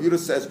Yehuda. Rabbi Yehuda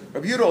says,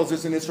 Rabbi Yehuda holds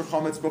there's an Isser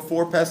Chametz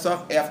before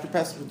Pesach, after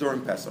Pesach, during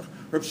Pesach.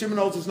 Rabbi Shimon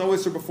holds there's no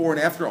Isser before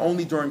and after,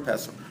 only during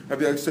Pesach.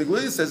 Rabbi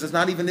Yossi says there's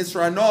not even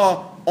Isser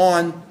Anah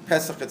on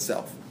Pesach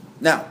itself.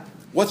 Now,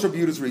 what's Rabbi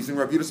Yehuda's reason?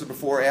 Rabbi Yehuda said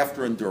before,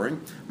 after, and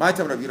during. My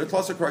time Rabbi Yehuda,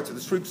 Tlosa corrects to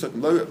the three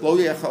psukim, lo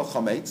yechal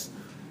chametz.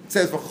 It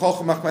says, v'chol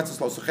chamachmetz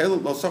lo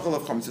sochel, lo sochel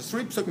of chametz. There's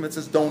three psukim, it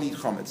says, don't eat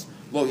chametz.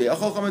 Lo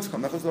yechal chametz,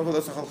 chamechos lo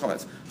sochel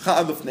chametz.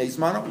 Cha'ad l'fnei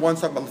zman,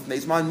 one's talking about l'fnei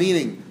zman,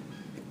 meaning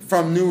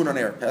from noon on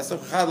Erev Pesach.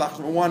 Cha'ad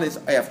l'achshma, one is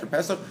after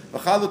Pesach.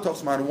 V'cha'ad l'toch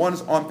zman, one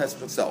is on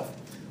Pesach itself.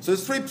 So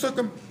there's three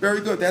psukim, very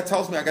good. That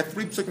tells me, I got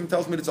three psukim,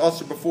 tells me it's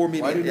also before me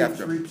and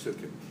after. Why do you need three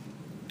psukim?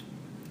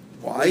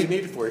 Why? What do you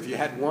need it for? If you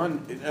had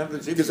one, in other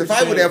words, because if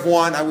I would have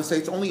one, I would say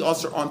it's only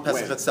osir on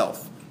Pesach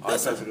itself. On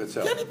Pesach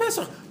itself. Yeah,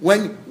 Pesach.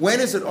 When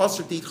is it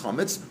osir to eat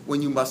chametz?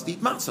 When you must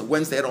eat matzah.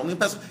 When's that only in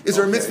Pesach? Is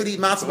there a mitzvah to eat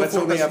matzah let's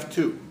before only Pesach? have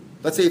two.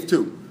 Let's say you have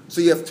two.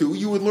 So you have two.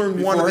 You would learn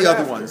Before one of the and other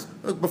after. ones.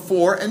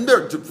 Before and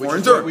during. Before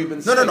and what we've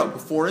during. been No. saying.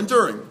 Before and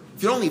during.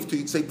 If you don't have two,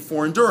 you'd say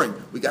before and during.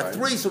 We got Right.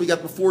 three, so we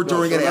got before, No,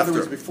 during, so and in after. other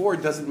words, before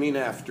doesn't mean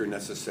after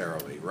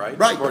necessarily, right?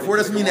 Right, According before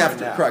to doesn't the mean Gemara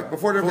after. now. Correct.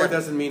 Before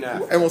doesn't mean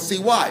after. And we'll see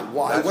why.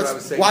 Why? That's what I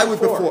was saying Why would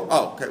before. before?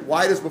 Oh, okay.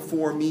 Why does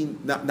before mean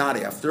not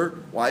after?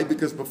 Why?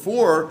 Because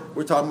before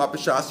we're talking about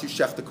b'shas you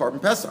shech the carbon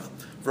pesach.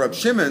 For Reb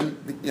Shimon,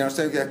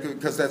 saying that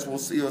because that's we'll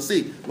see. You'll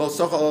see. Lo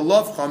sochal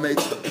alav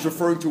chametz is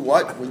referring to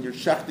what? When you're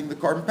shechting the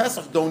carbon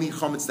pesach, don't eat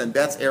chametz. Then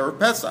that's erev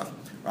pesach.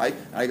 Right?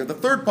 And I got the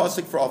third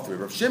pasuk for all three.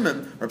 Reb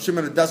Shimon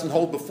it doesn't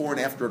hold before and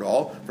after at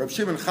all. Reb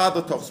Shimon chad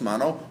l'toch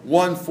zmano,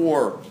 one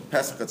for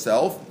Pesach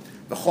itself.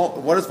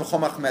 What is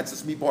v'chomach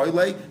metzes mi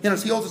boile? He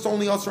holds it's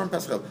only also on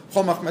Pesach.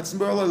 Chomach metzes mi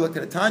boile. Look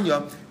at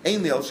Tanya.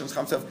 Ein leil shem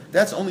chamsev.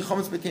 That's only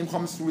chametz became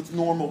chametz through its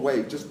normal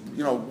way, just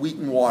wheat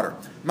and water.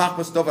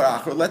 Machmas davar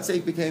acher. Let's say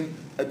it became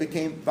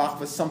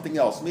machmas something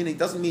else. Meaning it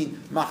doesn't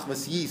mean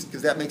machmas yeast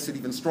because that makes it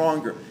even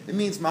stronger. It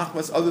means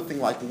machmas other thing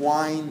like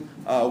wine,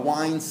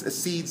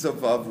 seeds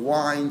of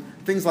wine,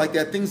 things like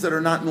that. Things that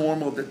are not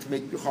normal to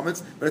make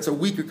chametz, but it's a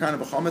weaker kind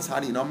of a chametz.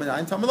 How do you know?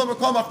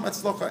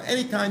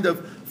 Any kind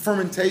of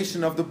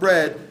fermentation of the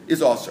bread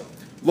is also.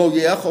 Lo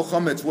ye'echol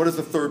chametz. What is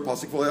the third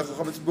pasuk? Lo ye'echol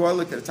chametz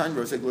b'oilek. At a time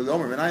where it's like lo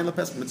yomer v'nayin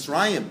lepes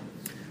Mitzrayim.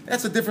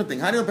 That's a different thing.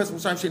 How do you know Pesach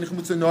Mitzrayim she'enichum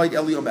mitzvah noig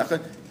eli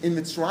yomecha? In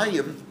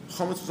Mitzrayim,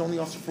 chametz was only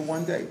also for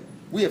 1 day.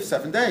 We have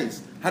 7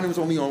 days. Hani was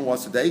only on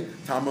once a day.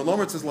 Talmud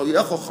Lomer says lo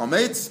yechol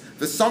chametz.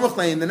 The samach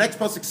lane. The next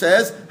pasuk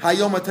says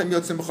hayom atem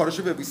yotzim b'chor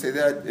shiva. We say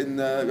that in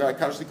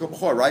Kadosh Likol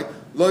B'chor, right?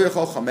 Lo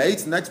yechol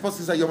chametz. The next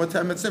pasuk says hayom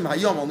atem yotzim.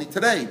 Hayom, only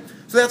today.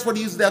 So that's what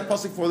he uses that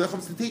pasuk for.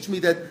 To teach me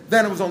that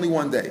then it was only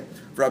one day.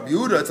 For Rabbi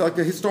Yehuda, it's like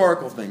a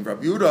historical thing.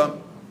 Rabbi Yehuda.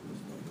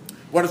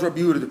 What does Rabbi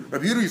Yehuda do?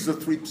 Rabbi Yehuda uses the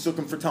 3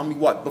 psukim for telling me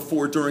what,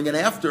 before, during, and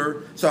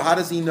after. So how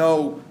does he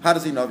know?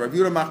 Rabbi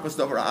Yehuda machmas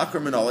davar acher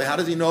minoli. How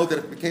does he know that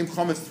it became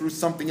chametz through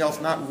something else,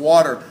 not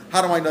water?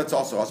 How do I know it's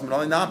also as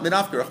minoli? Not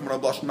minafker.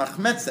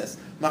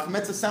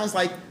 Machmetzes sounds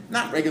like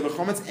not regular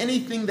chametz,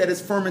 anything that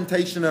is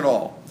fermentation at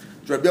all.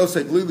 Rabbi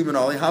Yosef Glili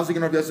Minali, how's he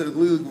going to Rabbi Yosef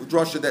Glili with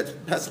Drasha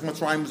that Pesach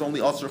Mitzrayim was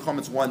only Asher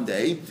Chametz one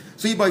day?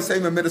 So he by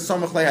saying Amid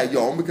Samach Le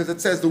Hayom, because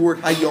it says the word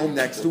Hayom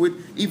next to it,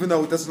 even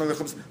though it doesn't know the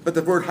Chametz, but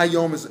the word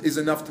Hayom is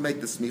enough to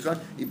make the smicha.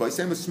 He by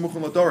saying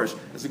Smuchim Ladorish,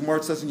 as the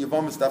Gemara says in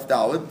Yavamas Daf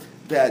Daled,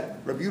 that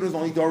Rabbi Yehuda's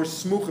only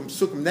Dorish Smuchim,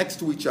 Sukkim next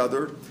to each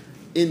other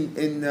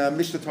in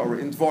Mishnah Torah,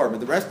 in Dvarim,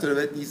 and the rest of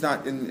it, he's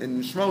not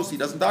in Shmos. He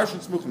doesn't darshan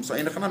smuchim. So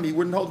Einachanami, he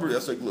wouldn't hold Rabbi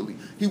Yosef Glili.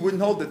 He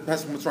wouldn't hold that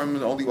Pesach Mitzrayim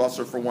was only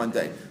wasser for one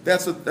day.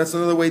 That's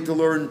another way to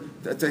learn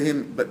to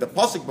him. But the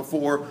pasuk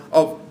before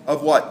of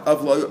what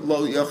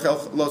lo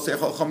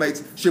seichel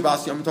chametz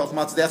shivas yom toch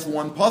matz. That's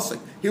one pasuk.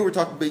 Here we're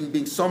talking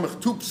being somach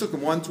 2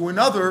 psukim one to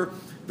another.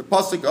 The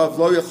pasuk of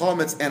lo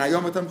yachometz and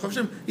hayom etam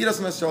chavshim. He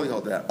doesn't necessarily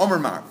hold that. Omer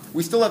Mar.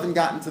 We still haven't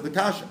gotten to the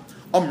kasha.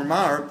 Omer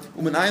Mar,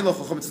 it's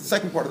the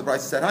second part of the Brisa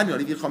said, how do you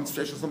know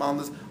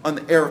on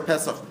the air of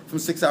Pesach from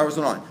 6 hours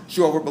and on?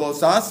 Shu over below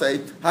Sase,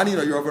 how do you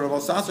know you're over below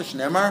Sase?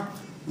 Shneimar,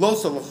 lo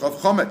salach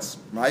chametz,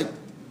 right?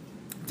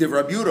 Div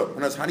Rabbi Yehuda.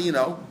 And how do you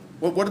know?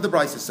 What did the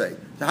Brisa say?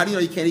 So how do you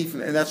know you can't eat?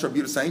 And that's Rabbi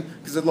Yehuda saying,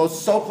 because it lo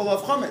sochal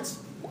of chametz.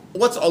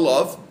 What's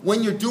alav?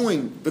 When you're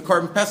doing the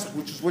carbon Pesach,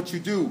 which is what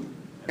you do,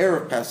 air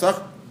of Pesach,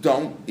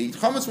 don't eat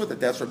chametz with it.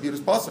 That's Rabbi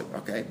Yehuda's pasuk,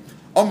 okay?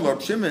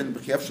 Lord Shimon,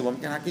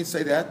 how can you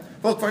say that?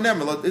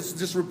 It's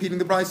just repeating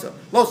the brisa.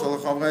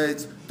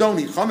 Don't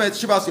eat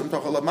chametz.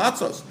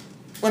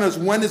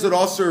 When is it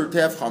also to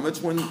have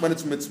chametz? When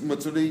it's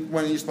mitzvah,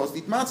 when you're supposed to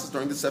eat matzahs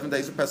during the 7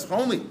 days of Pesach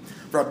only.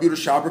 Rabbi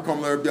Yehuda Shaber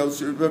come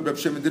Rabbi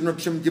Shimon. Didn't Rabbi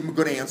Shimon give him a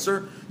good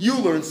answer? You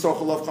learn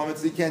sochel of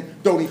chametz. You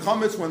can't don't eat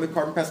chametz when the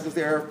carbon Pesach is the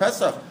erev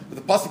Pesach. But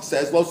the pasuk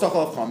says lo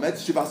sochel of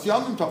chametz shivas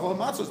yamim tochel of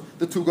matzahs.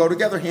 The two go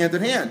together hand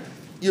in hand.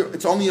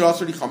 It's only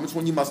also the chametz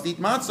when you must eat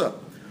matzah.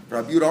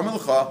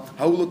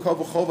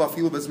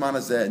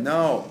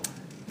 No,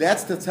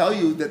 that's to tell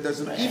you that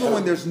even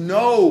when there's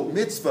no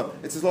mitzvah,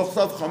 it says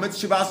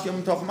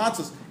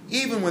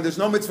even when there's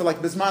no mitzvah like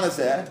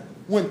bismanazeh,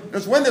 when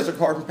there's a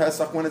carbon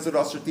Pesach, when is it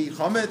asher to eat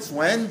chametz?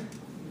 When?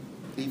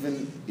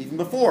 Even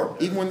before,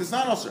 even when there's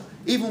not asher,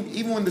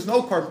 even when there's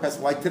no carbon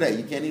Pesach like today,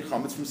 you can't eat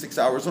chametz from 6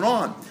 hours and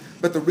on.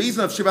 But the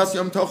reason of Shivas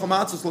Yom Tochel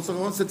Matzos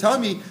wants to tell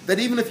me that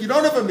even if you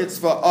don't have a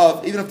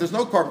mitzvah even if there's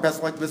no carbon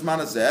Pesach like Bizman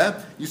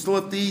Hazeh, you still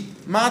have to eat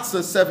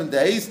matzah 7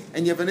 days,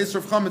 and you have an Isser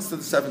of Chametz to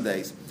the 7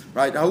 days.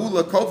 Right?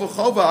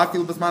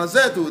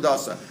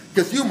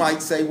 Because you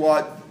might say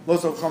what?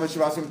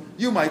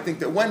 You might think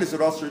that when is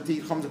it also to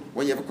eat chametz?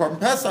 When you have a carbon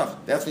Pesach.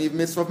 That's when you have a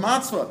mitzvah of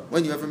matzah.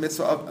 When do you have a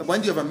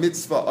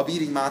mitzvah of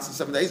eating matzah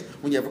 7 days?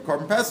 When you have a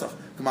carbon Pesach.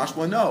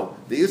 Kamashma, no.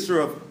 The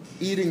Isser of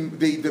eating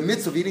the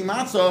mitzvah of eating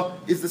matzah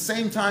is the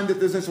same time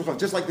that there's an Isser of chametz.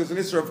 Just like there's an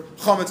Isser of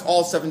chametz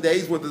all 7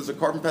 days, whether there's a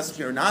carbon Pesach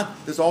here or not,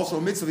 there's also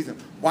a mitzvah of eating.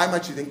 Why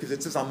might you think? Because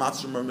it says al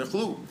matzah mer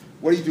mechlu.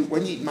 What do you do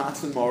when you eat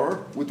matzah and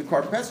more with the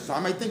carbon Pesach? So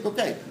I might think,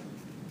 okay,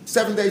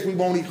 7 days we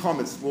won't eat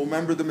chametz. We'll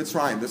remember the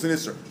Mitzrayim. There's an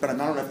Isser. But I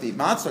don't have to eat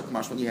matzah,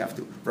 Kamash, when you have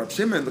to. Rabbi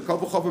Shimon, the kol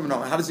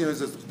v'chov, how does he know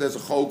there's a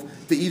chov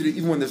to eat it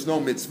even when there's no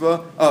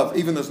mitzvah,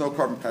 even there's no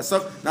carbon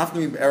Pesach?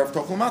 Nafkamim erev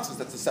tochel matzahs.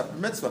 That's a separate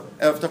mitzvah.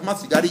 Erev tochel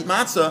matzah. You got to eat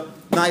matzah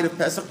night of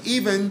Pesach,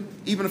 even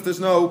if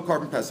there's no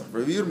carbon Pesach. I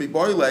need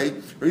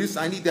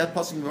that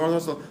pasuk.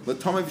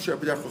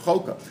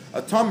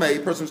 A tamei,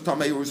 a person who's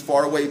tamei who's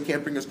far away, who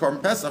can't bring his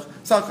carbon Pesach.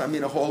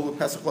 A whole with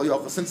Pesach lo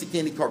yochel. Since he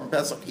can't eat carbon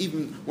Pesach,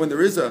 even when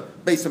there is a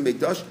base of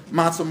mikdash,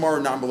 matzah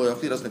mar nam lo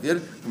yochel. He doesn't have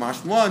it.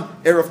 Kamash one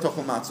erev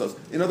tochel matzahs.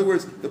 In other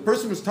words, the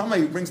person who's tamei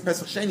who brings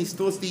Pesach sheni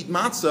still has to eat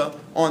matzah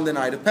on the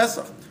night of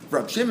Pesach.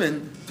 Rabbi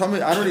Shimon,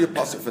 I don't need a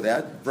pasuk for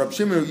that. Rabbi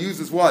Shimon who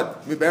uses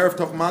what? Miberev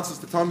toch matzahs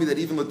to tell me that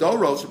even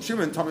Ladoros, Rabbi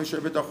Shimon, Tomei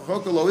Shevet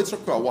Dachachok lo Yitzchak.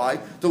 Why?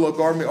 The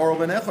Logar me Oral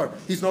Benecher.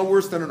 He's no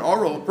worse than an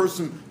Oral, a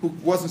person who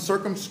wasn't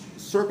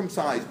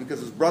circumcised because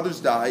his brothers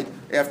died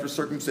after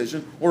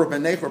circumcision, or a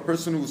Benecher, a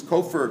person who's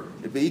kofar,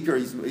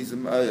 he's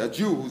a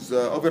Jew who's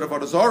Oved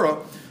Avodah Zarah.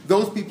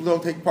 Those people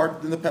don't take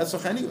part in the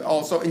Pesach anyway.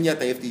 Also, and yet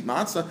they have to eat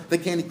matzah. They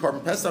can't eat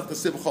carbon Pesach. The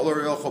Siv Chol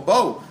Ariel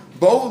Chabo.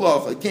 Bo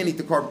can't eat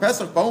the carbon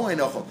Pesach. Bo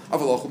Einochel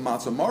Avalochel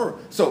Matzah Mara.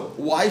 So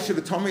why should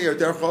a Tomei or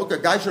Derech a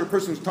guy should a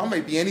person who's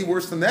Tomei be any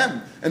worse than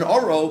them? An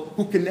Oral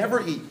who can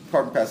never eat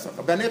carbon Pesach.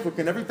 A Benech who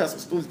can never eat Pesach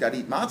still has got to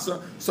eat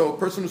matzah. So a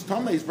person who's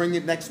Tomei is bringing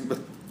it next, but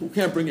who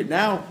can't bring it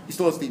now? He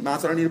still has to eat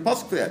matzah. I don't need a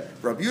pasuk for that.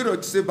 Rabbi Yehuda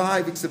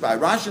Ksibai Ksibai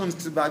Rashi learns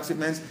Ksibai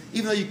Ksibai.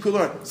 Even though you could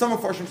learn, some of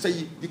Farshim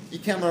say you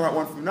can't learn out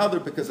one from another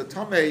because a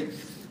Tomei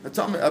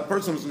A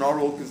person who's an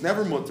oral is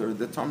never mutter.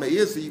 The tamei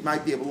is, so you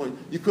might be able to learn,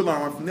 you could learn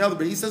one from the other,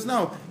 but he says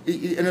no.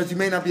 And as you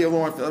may not be able to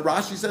learn from the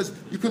Rashi says,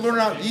 you could learn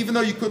out, even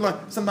though you could learn,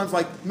 sometimes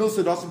like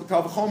Milsid also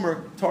b'kav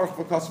chomer, tarach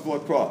b'kasav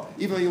l'kra.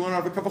 Even though you learn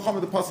out of b'kav chomer,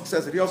 the pasuk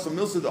says it. He also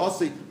Milsid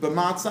also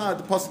b'matzah,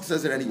 the pasuk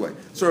says it anyway.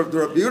 So the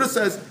Rabbi Yehuda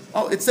says,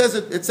 it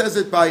says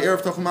it by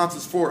Erev Tachel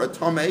Matzahs for a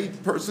tamei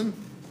person.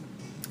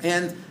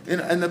 And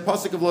the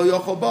pasuk of Lo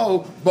Yochel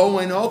Bo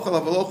Ein Ochel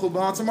Av Lo Yochel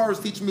B'Matzah is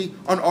teaching me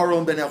on Aro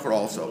and Ben Echer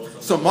also.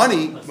 So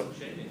money,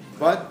 but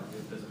right.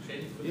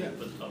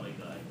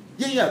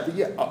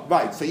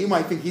 So you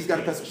might think he's got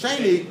a Pesach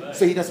Sheni,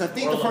 so he doesn't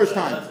think the first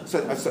time.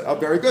 So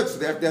very good. So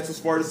that's as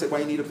far as say why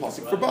you need a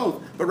pasuk for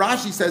both. But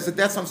Rashi says that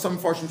that's some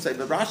farshim say.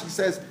 But Rashi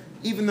says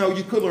even though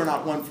you could learn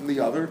out one from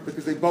the other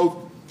because they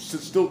both.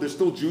 They're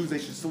still Jews. They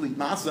should still eat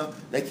masa.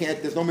 They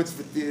can't. There's no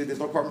mitzvah. There's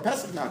no carbon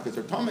pesach now because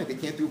they're tamei. They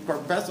can't do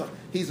carbon pesach.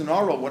 He's an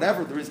oral,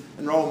 whatever there is.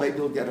 An oral, maybe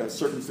he'll get a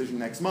circumcision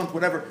next month,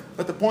 whatever.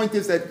 But the point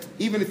is that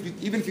even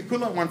if you could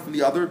learn one from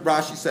the other,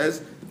 Rashi says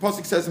the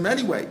pasuk says them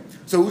anyway.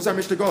 So who's our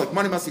Mishnah Golik?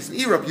 Money must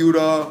be Rab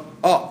Yehuda.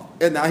 Oh,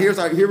 and now here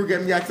we're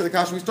getting back to the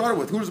kasha we started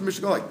with. Who's the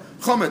Mishnah Golik?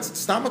 Chometz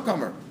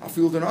stamakamer.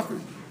 Afil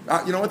denachri.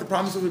 You know what the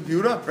problem is with Rabbi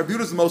Yehuda? Rabbi Yehuda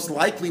is the most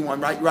likely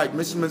one, right?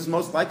 Mishnah is the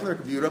most likely like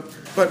Rabbi Yehuda.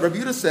 But Rabbi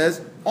Yehuda says,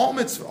 all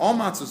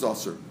matzah is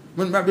osur.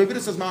 When Rabbi Yehuda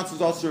says matzah is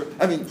osur,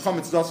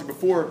 chametz is osur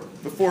before,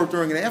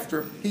 during, and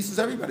after, he says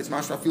everybody's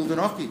mashra fil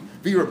denachi.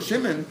 V'Rab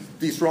Shimon,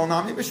 the Yisrael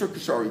nami mishra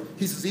kashari.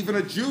 He says even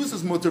a Jew's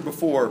is mutter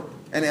before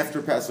and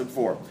after Pesach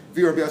 4.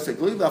 V'Rab Yosef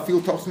Glila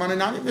fil tochsman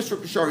nami mishra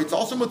kashari. It's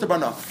also mutter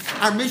b'ana.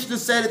 Our Mishnah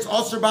said it's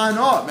osur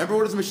b'ana. Remember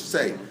what does the Mishnah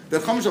say? The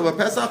chametz of a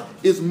Pesach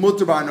is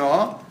mutter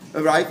b'ana.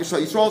 Right,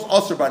 Yisrael is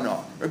osur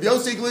b'ana. Rabbi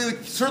Yosef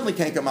Glila certainly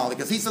can't come out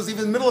because he says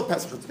even in the middle of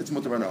Pesach it's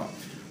mutter b'ana.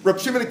 Rabbi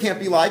Shimon it can't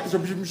be like because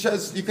Rabbi Shimon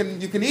says you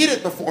can eat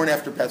it before and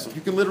after Pesach.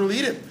 You can literally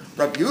eat it.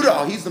 Rabbi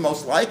Yehuda, he's the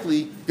most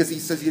likely because he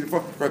says you eat it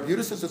before. Rabbi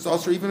Yehuda says it's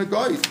also even a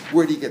guy.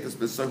 Where do you get this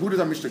business? So who does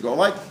our Mishnah go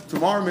like?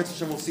 Tomorrow,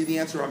 Mitzvah, we'll see the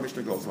answer our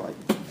Mishnah goes like.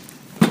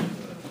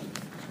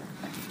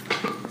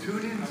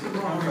 Tune in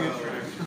tomorrow.